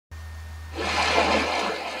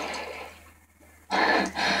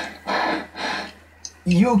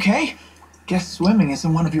You okay? Guess swimming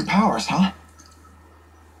isn't one of your powers, huh?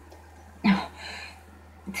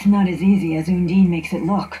 It's not as easy as Undine makes it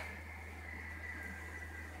look.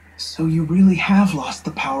 So you really have lost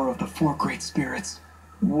the power of the four great spirits.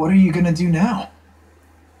 What are you gonna do now?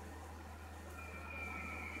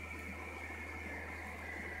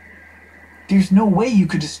 There's no way you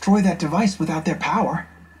could destroy that device without their power.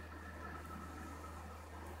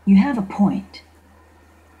 You have a point.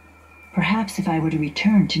 Perhaps if I were to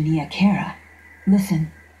return to Nia Kara.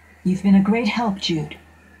 Listen, you've been a great help, Jude.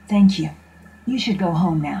 Thank you. You should go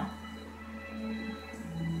home now.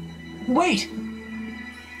 Wait!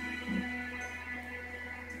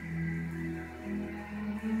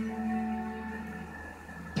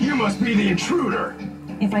 You must be the intruder!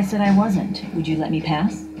 If I said I wasn't, would you let me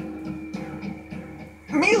pass?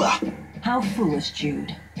 Milla! How foolish,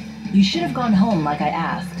 Jude. You should have gone home like I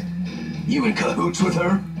asked. You in cahoots with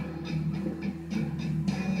her?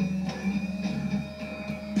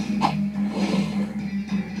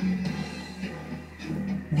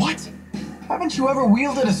 What? Haven't you ever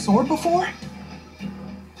wielded a sword before?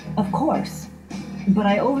 Of course. But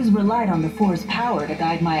I always relied on the Four's power to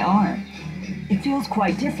guide my arm. It feels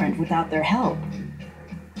quite different without their help.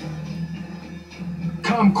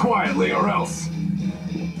 Come quietly or else.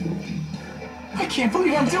 I can't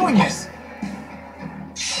believe I'm doing this!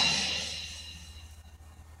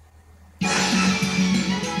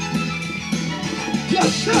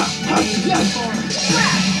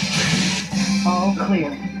 All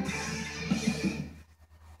clear.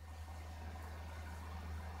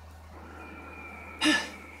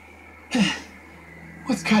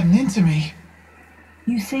 What's gotten into me?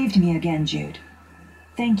 You saved me again, Jude.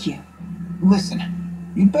 Thank you.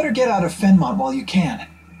 Listen, you'd better get out of Fenmont while you can.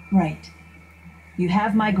 Right. You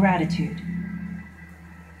have my gratitude.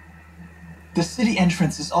 The city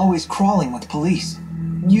entrance is always crawling with police.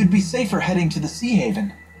 You'd be safer heading to the Sea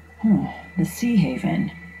Haven. The Sea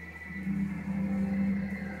Haven.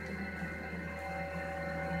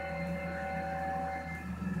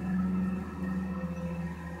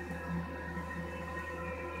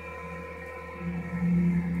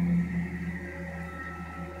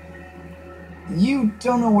 You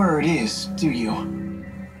don't know where it is, do you?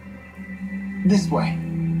 This way.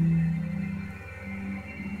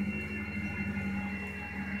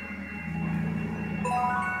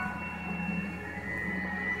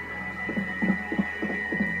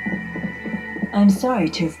 I'm sorry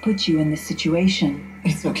to have put you in this situation.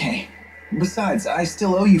 It's okay. Besides, I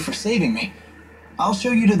still owe you for saving me. I'll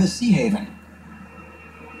show you to the Sea Haven.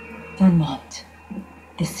 Fenmont.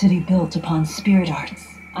 The city built upon spirit arts.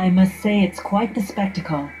 I must say it's quite the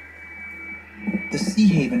spectacle. The Sea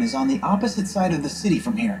Haven is on the opposite side of the city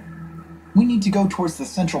from here. We need to go towards the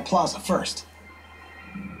Central Plaza first.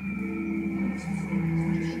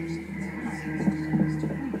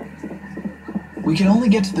 We can only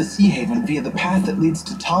get to the Sea Haven via the path that leads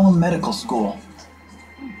to Talum Medical School.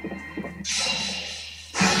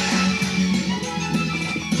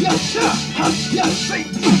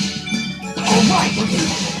 All right!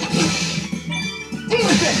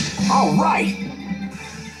 Demon Fist! All right!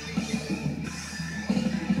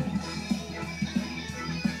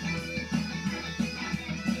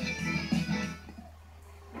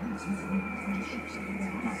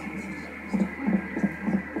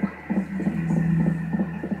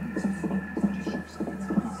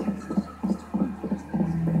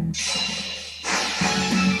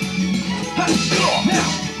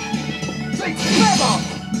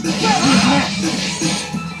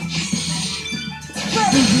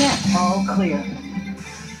 All clear.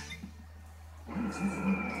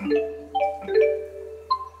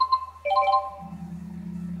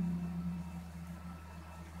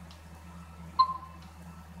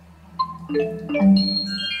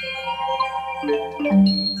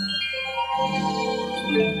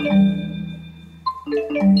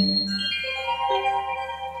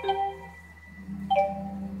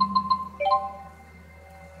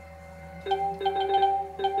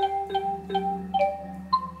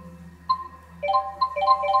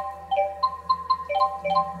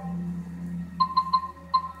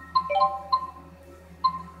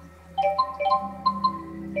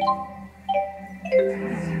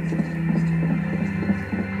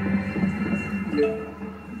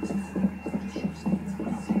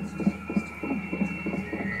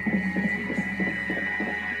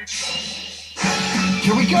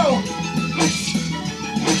 Here we go!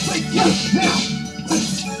 Now!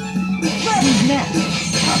 Who's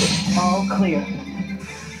next? All clear.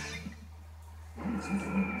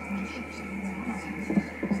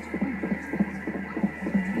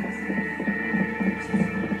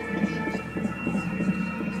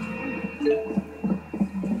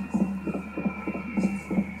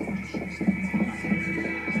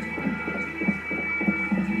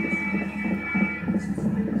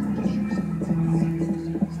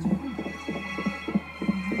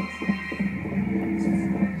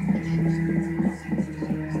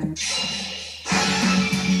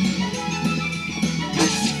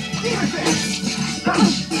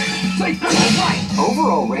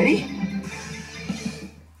 already?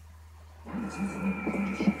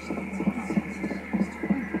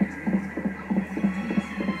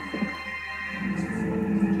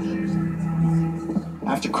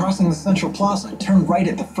 After crossing the central plaza, turn right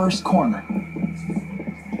at the first corner.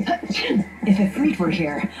 If Ifrit were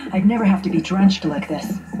here, I'd never have to be drenched like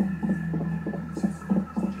this.